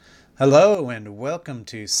Hello and welcome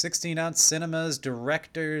to 16 Ounce Cinema's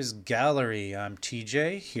Directors Gallery. I'm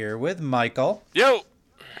TJ here with Michael, Yo!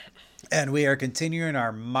 and we are continuing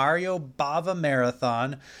our Mario Bava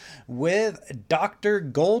marathon with Dr.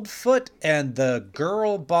 Goldfoot and the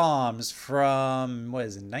Girl Bombs from, what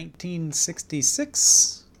is it,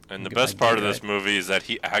 1966? And the Get my best part date of this right. movie is that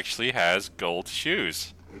he actually has gold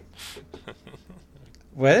shoes.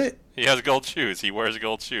 What? He has gold shoes. He wears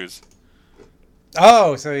gold shoes.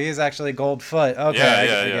 Oh, so he is actually Goldfoot. Okay, Yeah, I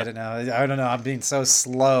yeah, yeah. get it now. I don't know. I'm being so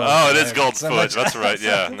slow. Oh, it I is have gold so foot. much. That's right.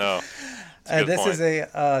 Yeah, no. It's a good This point. is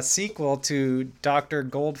a sequel to Dr.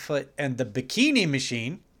 Goldfoot and the Bikini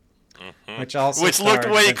Machine, which also Which looked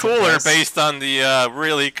starred way Vincent cooler Price. based on the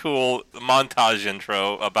really cool montage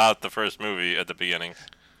intro about the first movie at the beginning.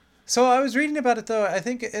 So I was reading about it though. I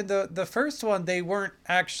think in the first one they weren't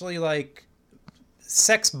actually like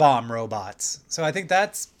sex bomb robots. So I think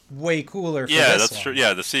that's way cooler for Yeah, this that's true. one.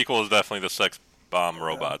 Yeah, the sequel is definitely the sex bomb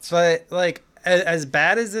robots. But like as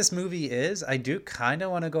bad as this movie is, I do kind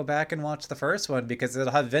of want to go back and watch the first one because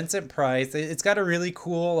it'll have Vincent Price. It's got a really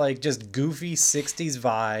cool like just goofy 60s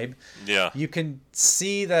vibe. Yeah. You can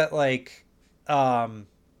see that like um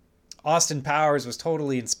Austin Powers was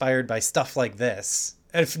totally inspired by stuff like this.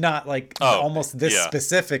 If not like Oh, almost this yeah.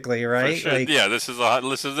 specifically, For right? sure. Like Yeah, this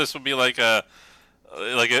would be like a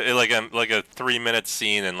 3 minute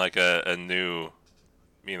scene in like a new,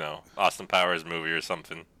 Austin Powers movie or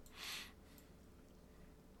something.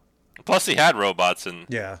 Plus, he had robots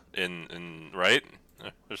yeah. in right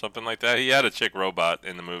or something like that. He had a chick robot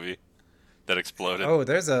in the movie that exploded.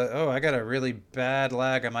 I got a really bad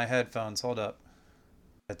lag on my headphones. Hold up.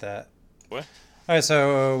 At that. What? All right,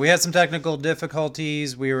 so we had some technical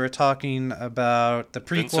difficulties. We were talking about the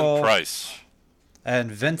Vincent prequel Price. and I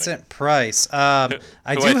think. Vincent Price. I Who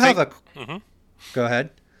do I have think. a. hmm Go ahead.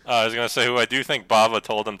 I was gonna say who I do think Bava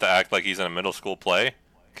told him to act like he's in a middle school play,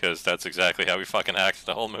 because that's exactly how he fucking acts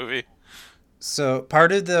the whole movie. So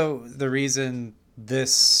part of the reason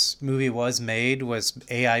this movie was made was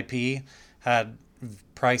AIP had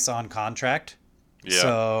Price on contract. Yeah.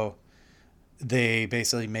 So they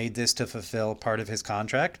basically made this to fulfill part of his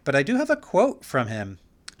contract. But I do have a quote from him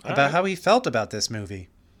All about right. how he felt about this movie.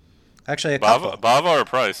 Actually, a Bava, couple. Bava or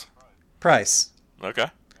Price? Price. Okay.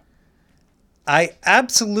 I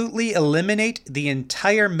absolutely eliminate the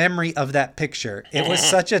entire memory of that picture. It was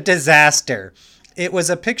such a disaster. It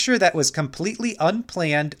was a picture that was completely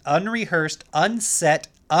unplanned, unrehearsed, unset,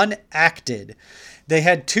 unacted. They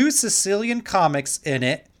had two Sicilian comics in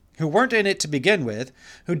it who weren't in it to begin with,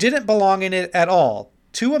 who didn't belong in it at all.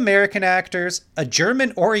 Two American actors, a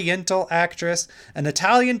German Oriental actress, an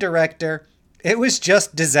Italian director. It was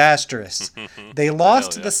just disastrous. They Hell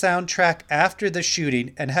lost yeah. the soundtrack after the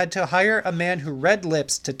shooting and had to hire a man who read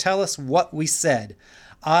lips to tell us what we said.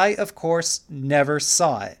 I, of course, never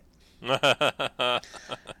saw it.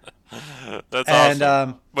 That's And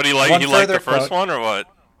awesome. But he one liked further the first quote. one or what?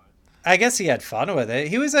 I guess he had fun with it.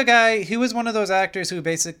 He was a guy. He was one of those actors who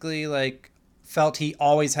basically like felt he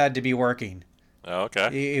always had to be working. Oh,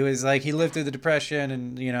 okay. He was like he lived through the depression,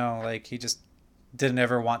 and like he just didn't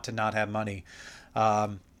ever want to not have money.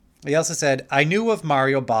 Um, he also said, "I knew of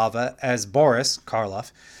Mario Bava as Boris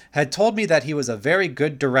Karloff had told me that he was a very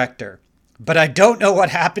good director, but I don't know what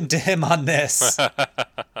happened to him on this."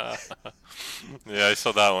 Yeah, I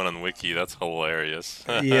saw that one on Wiki. That's hilarious.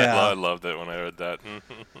 I Yeah. loved it when I heard that.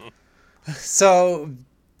 So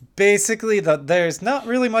basically, there's not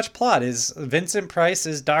really much plot. Is Vincent Price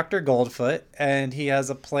is Dr. Goldfoot, and he has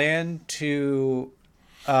a plan to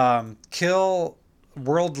kill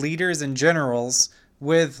world leaders and generals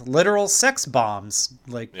with literal sex bombs,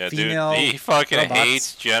 like Yeah, dude, female he fucking robots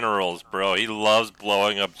hates generals, bro. He loves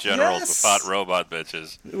blowing up generals with hot Yes! robot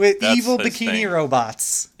bitches. with That's evil his bikini thing.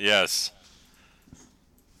 robots. Yes.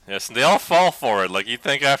 Yes, and they all fall for it. Like, you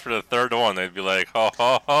think after the third one, they'd be like, ho,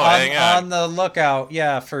 ho, ho, hang On on. the lookout,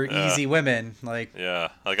 yeah, for Yeah. easy women. Like, Yeah,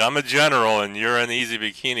 like, I'm a general, and you're an easy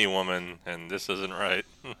bikini woman, and this isn't right.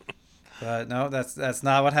 but no, that's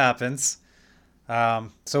not what happens.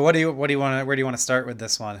 So what do you want to where do you want to start with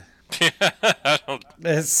this one? I don't...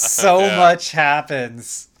 There's so Yeah. much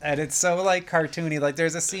happens, and it's so like cartoony. Like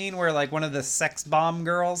there's a scene where like one of the sex bomb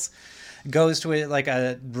girls goes to like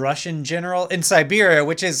a Russian general in Siberia,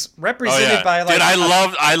 which is Oh, represented yeah. by like Dude,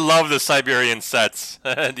 I love the Siberian sets.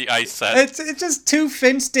 The ice set. it's just two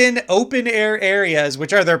fenced in open air areas,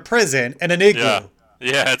 which are their prison and an igloo. Yeah.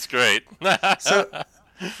 Yeah, it's great. So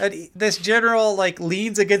and this general like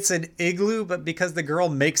leans against an igloo, but because the girl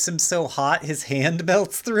makes him so hot, his hand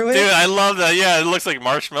melts through it. Dude, I love that. Yeah, it looks like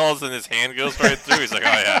marshmallows and his hand goes right through. He's like,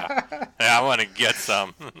 oh, yeah. Yeah, I want to get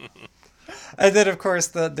some. And then, of course,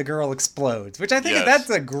 the girl explodes, which I think Yes. that's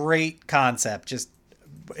a great concept. Just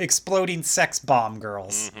exploding sex bomb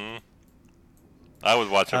girls. Hmm. I would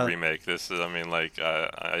watch a Uh, remake. This is, I mean, like,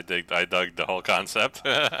 I dug the whole concept.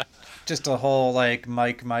 just a whole like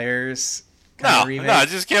Mike Myers kind No, of remake. no,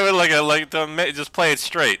 just give it just play it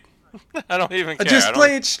straight. I don't even care. Just I play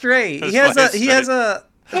don't, it straight. just He has play a it he has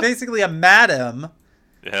straight. a basically a madam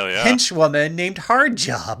Hell yeah. henchwoman named Hard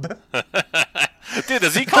Job. Dude,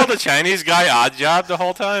 does he call the Chinese guy Odd Job the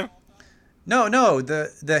whole time? No,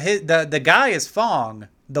 the guy is Fong.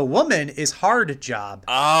 The woman is Hard Job.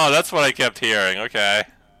 Oh, that's what I kept hearing. Okay. It's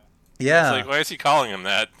Yeah. like, why is he calling him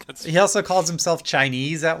that? He also calls himself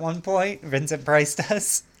Chinese at one point. Vincent Price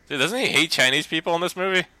does. Dude, doesn't he hate Chinese people in this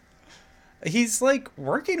movie? He's like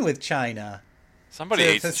working with China Somebody to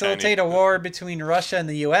hates facilitate Chinese. a war between Russia and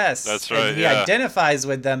the U.S. That's And right, he yeah. identifies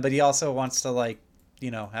with them, but he also wants to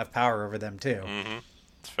have power over them too. Mm-hmm.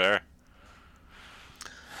 It's fair.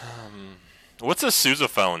 What's a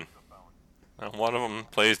sousaphone? One of them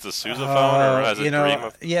plays the sousaphone or has a dream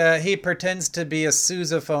of... Yeah, he pretends to be a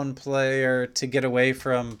sousaphone player to get away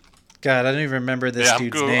from. God, I don't even remember this Yeah,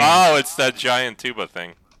 dude's name. Oh, it's that giant tuba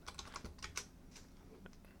thing.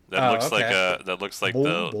 That Oh, looks like okay. a. That looks like Boom,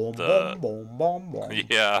 the. boom, the boom, boom, boom, boom.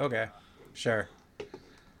 Yeah. Okay, sure.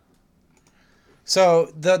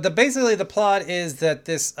 So the basically the plot is that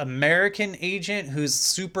this American agent who's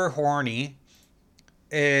super horny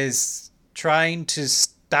is trying to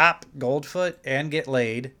stop Goldfoot and get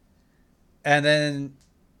laid, and then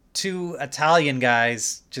two Italian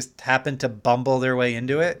guys just happen to bumble their way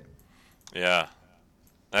into it. Yeah.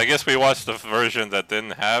 I guess we watched the version that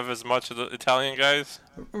didn't have as much of the Italian guys.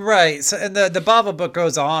 Right. So and the Bava book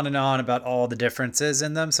goes on and on about all the differences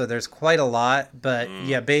in them. So there's quite a lot. But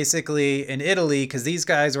yeah, basically in Italy, because these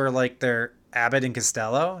guys were like their Abbott and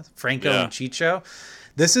Costello, Franco Yeah. and Ciccio.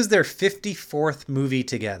 This is their 54th movie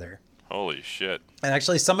together. Holy shit. And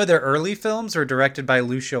actually, some of their early films were directed by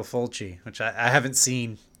Lucio Fulci, which I haven't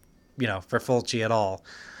seen, for Fulci at all.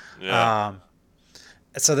 Yeah.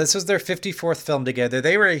 So this was their 54th film together.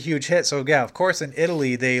 They were a huge hit. So yeah, of course, in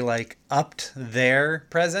Italy, they like upped their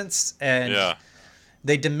presence and Yeah.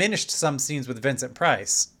 they diminished some scenes with Vincent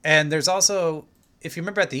Price. And there's also, if you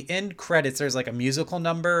remember at the end credits, there's like a musical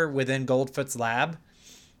number within Goldfoot's lab.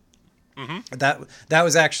 Mm-hmm. That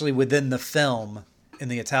was actually within the film in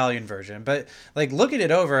the Italian version. But like looking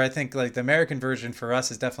it over, I think like the American version for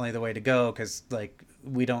us is definitely the way to go because like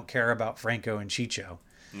we don't care about Franco and Ciccio.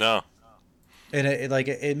 No. And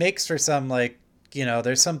it makes for some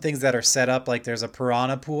there's some things that are set up like there's a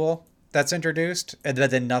piranha pool that's introduced and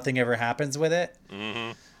then nothing ever happens with it.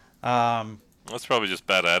 Mm-hmm. Um, That's probably just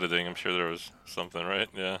bad editing. I'm sure there was something, right?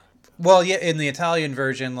 Yeah. well, yeah, in the Italian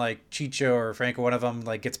version, like Ciccio or Franco, one of them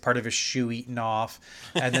like gets part of his shoe eaten off,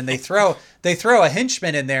 and then they throw a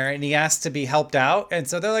henchman in there, and he asks to be helped out, and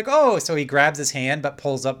so they're like, oh, so he grabs his hand but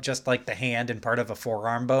pulls up just like the hand and part of a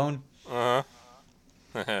forearm bone. Uh-huh.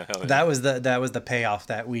 Hell yeah. That was the payoff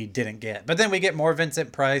that we didn't get. But then we get more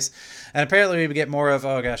Vincent Price, and apparently we get more of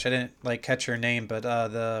oh gosh, I didn't like catch her name, but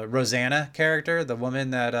the Rosanna character, the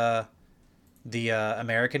woman that the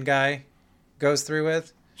American guy goes through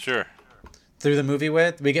the movie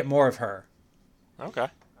with. We get more of her. Okay.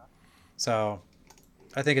 So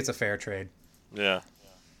I think it's a fair trade. Yeah.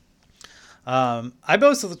 I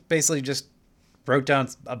basically just wrote down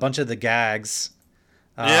a bunch of the gags.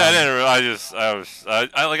 Yeah, I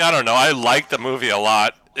didn't. I don't know. I liked the movie a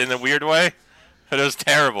lot in a weird way. It was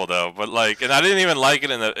terrible though, but and I didn't even like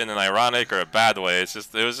it in an ironic or a bad way. It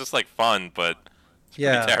was just like fun, but it's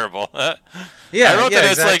pretty terrible. Yeah, I wrote that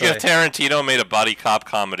exactly. it's like if Tarantino made a buddy cop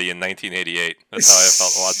comedy in 1988. That's how I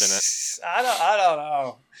felt watching it. I don't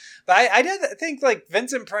know. But I did think like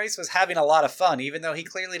Vincent Price was having a lot of fun, even though he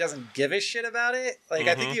clearly doesn't give a shit about it. Like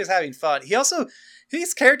I think he was having fun.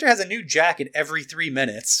 His character has a new jacket every 3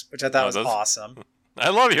 minutes, which I thought was awesome. I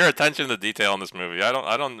love your attention to detail in this movie. I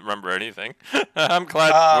don't remember anything. I'm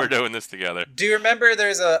glad we're doing this together. Do you remember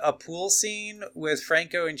there's a pool scene with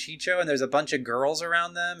Franco and Ciccio, and there's a bunch of girls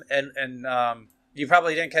around them, and you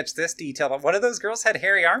probably didn't catch this detail, but one of those girls had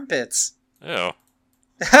hairy armpits. Ew.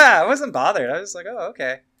 I wasn't bothered. I was like, oh,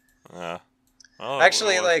 okay.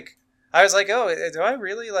 Actually, well, I was like, oh, do I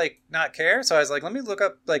really like not care? So I was like, let me look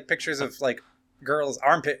up like pictures of like girls,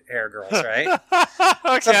 armpit hair girls, right?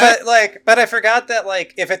 okay. So, but I forgot that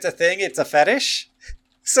like if it's a thing, it's a fetish.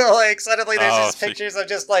 So like suddenly there's just pictures of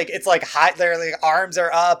just like it's like high, their like arms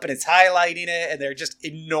are up and it's highlighting it, and they're just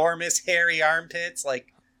enormous hairy armpits,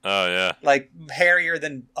 like oh yeah, like hairier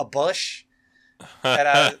than a bush. And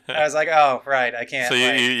I was like, oh right, I can't. So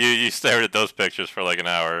you stared at those pictures for like an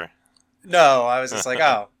hour. No, I was just like,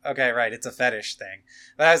 oh, okay, right, it's a fetish thing.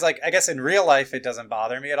 But I was like, I guess in real life it doesn't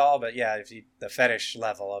bother me at all. But yeah, if you the fetish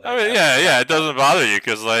level of it, I mean, yeah, it doesn't bother you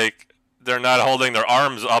because like they're not holding their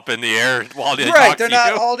arms up in the air while they right, talk they're to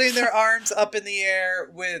not you. holding their arms up in the air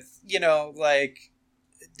with like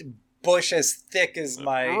bush as thick as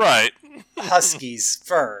my Right. husky's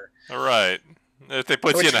fur. Right. If they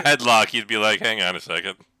put you Which- in a headlock, you'd be like, hang on a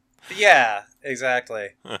second. Yeah, exactly.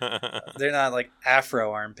 They're not like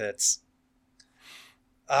afro armpits.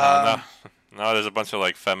 No, there's a bunch of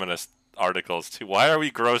like feminist articles too. Why are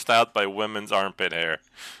we grossed out by women's armpit hair?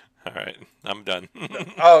 All right, I'm done.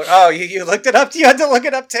 You looked it up? You had to look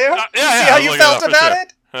it up too? Yeah, See I how was you looking felt it about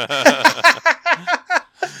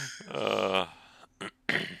up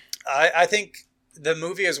it? I think the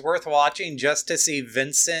movie is worth watching just to see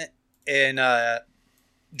Vincent in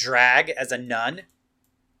drag as a nun.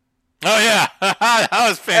 Oh yeah, that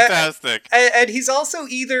was fantastic. And he's also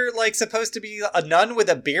either like supposed to be a nun with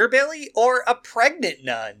a beer belly or a pregnant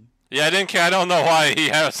nun. Yeah, I don't know why he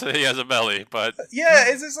has a belly, but Yeah,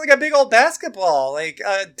 it's just like a big old basketball. Like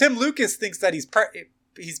Tim Lucas thinks that he's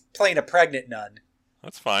playing a pregnant nun.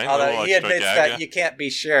 that's fine. Although he admits that you can't be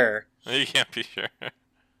sure. You can't be sure.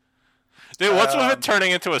 Dude, what's with it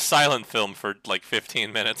turning into a silent film for like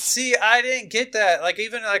 15 minutes? See, I didn't get that. Like,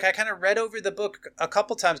 even like I kind of read over the book a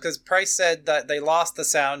couple times because Price said that they lost the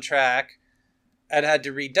soundtrack and had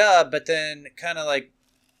to redub, but then kind of like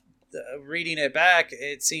reading it back,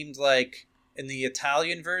 it seemed like in the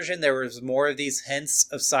Italian version there was more of these hints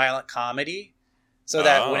of silent comedy. So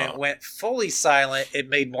that when it went fully silent, it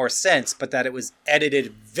made more sense, but that it was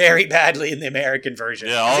edited very badly in the American version.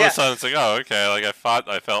 Yeah, all of a sudden it's like, oh, okay. Like I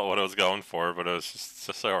felt what it was going for, but it was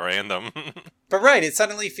just so random. But right, it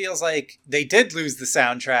suddenly feels like they did lose the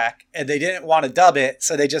soundtrack and they didn't want to dub it,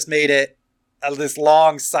 so they just made it this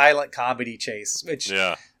long silent comedy chase. Which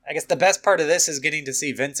yeah, I guess the best part of this is getting to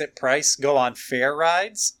see Vincent Price go on fair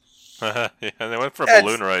rides. yeah, they went for a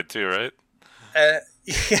balloon ride too, right?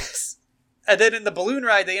 Yes. And then in the balloon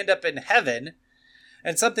ride, they end up in heaven.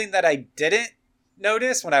 And something that I didn't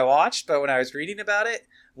notice when I watched, but when I was reading about it,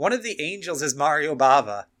 one of the angels is Mario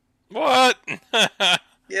Bava. What?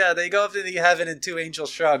 Yeah, they go up to the heaven and two angels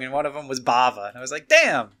shrug, and one of them was Bava. And I was like,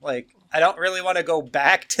 damn, like, I don't really want to go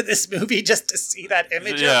back to this movie just to see that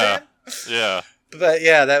image of him. Yeah. But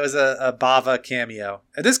yeah, that was a Bava cameo.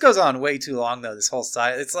 And this goes on way too long, though, this whole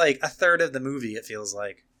side. It's like a third of the movie, it feels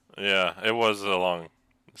like. Yeah, it was long.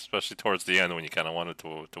 Especially towards the end when you kind of wanted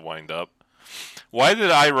to wind up. Why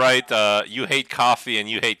did I write, you hate coffee and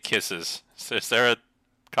you hate kisses? Is there a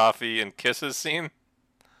coffee and kisses scene?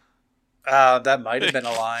 That might have been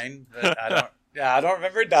a line, but I don't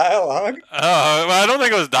remember dialogue. Well, I don't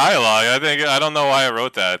think it was dialogue. I don't know why I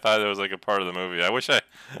wrote that. I thought it was like a part of the movie.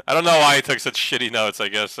 I don't know why I took such shitty notes. I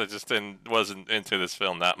guess I just wasn't into this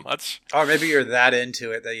film that much. Or maybe you're that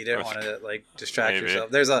into it that you didn't want to like distract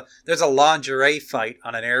yourself. There's a lingerie fight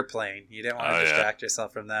on an airplane. You didn't want to distract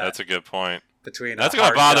yourself from that. That's a good point. That's going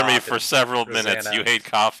to bother me for several minutes. You hate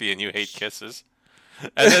coffee and you hate kisses.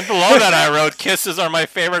 And then below that I wrote, kisses are my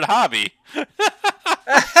favorite hobby.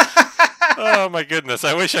 Oh my goodness,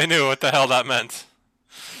 I wish I knew what the hell that meant.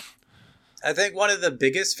 I think one of the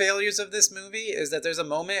biggest failures of this movie is that there's a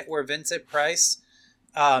moment where Vincent Price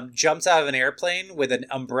jumps out of an airplane with an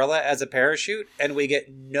umbrella as a parachute, and we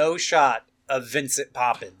get no shot of Vincent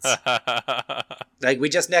Poppins. Like, we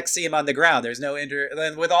just next see him on the ground. There's no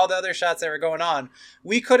then with all the other shots that were going on,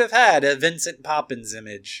 we could have had a Vincent Poppins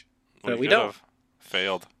image, but we don't.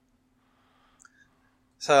 Failed.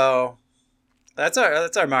 So that's our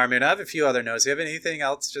Marmon. I have a few other notes. Do you have anything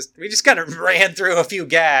else? We just kind of ran through a few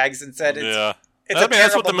gags and said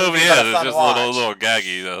that's what the movie is. It's just a little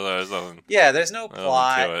gaggy. There's no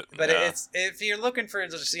plot, but it's if you're looking for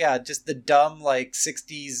just the dumb like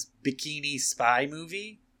 60s bikini spy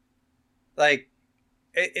movie, like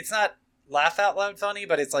it's not laugh out loud funny,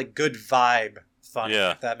 but it's like good vibe funny.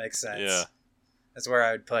 Yeah. If that makes sense. Yeah, that's where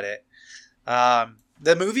I would put it.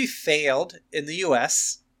 The movie failed in the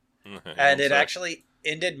U.S. and it actually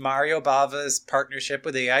ended Mario Bava's partnership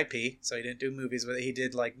with AIP. So he didn't do movies with it. He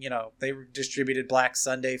did they distributed Black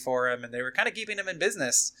Sunday for him, and they were kind of keeping him in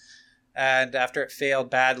business. And after it failed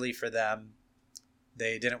badly for them,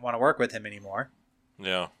 they didn't want to work with him anymore.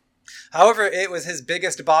 Yeah. However, it was his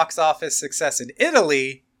biggest box office success in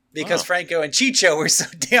Italy because Franco and Ciccio were so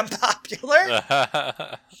damn popular.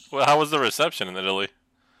 Well, how was the reception in Italy?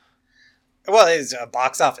 Well, it was a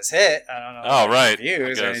box office hit. I don't know. Oh, right.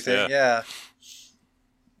 Reviews or anything. Yeah.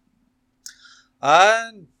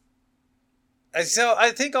 So I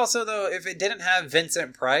think also, though, if it didn't have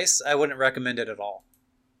Vincent Price, I wouldn't recommend it at all.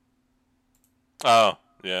 Oh,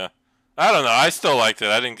 yeah. I don't know. I still liked it.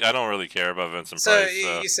 I don't really care about Vincent So Price.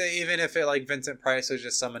 So. you say even if it like Vincent Price was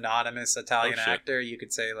just some anonymous Italian Oh shit. actor, you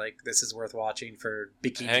could say like this is worth watching for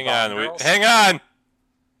bikini Hang bomb on. girls. Hang on.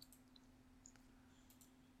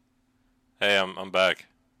 Hey, I'm back.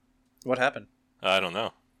 What happened? I don't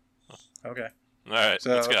know. Okay, All right,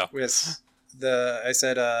 so let's go. with I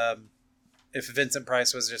said if Vincent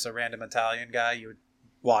Price was just a random Italian guy, you would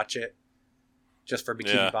watch it just for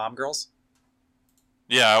bikini Yeah. bomb girls.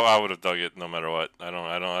 Yeah, I would have dug it no matter what. I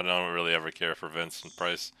don't really ever care for Vincent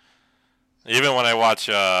Price. Even when I watch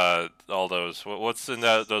all those, what's in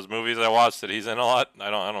those movies I watched that he's in a lot. I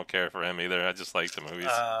don't care for him either. I just like the movies.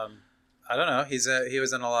 I don't know. He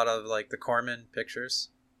was in a lot of like the Corman pictures.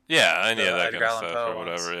 Yeah, any of that Edgar kind of Allan stuff Poe or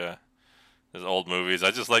whatever. ones. Yeah, his old movies.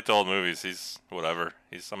 I just like the old movies. He's whatever.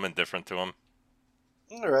 I'm indifferent to him.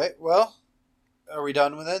 All right. Well, are we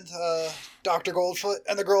done with it? Dr. Goldfoot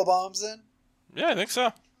and the girl bombs then? Yeah, I think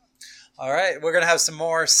so. All right. We're going to have some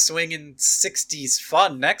more swinging 60s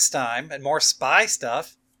fun next time and more spy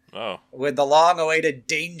stuff Oh, with the long-awaited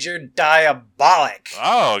Danger Diabolic.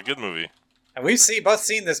 oh, good movie. And we've both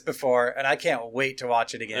seen this before, and I can't wait to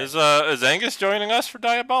watch it again. Is Angus joining us for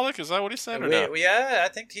Diabolic? Is that what he said or no? Yeah, I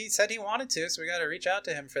think he said he wanted to, so we got to reach out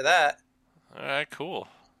to him for that. All right, cool.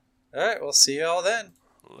 All right. We'll see you all then.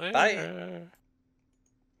 Later. Bye.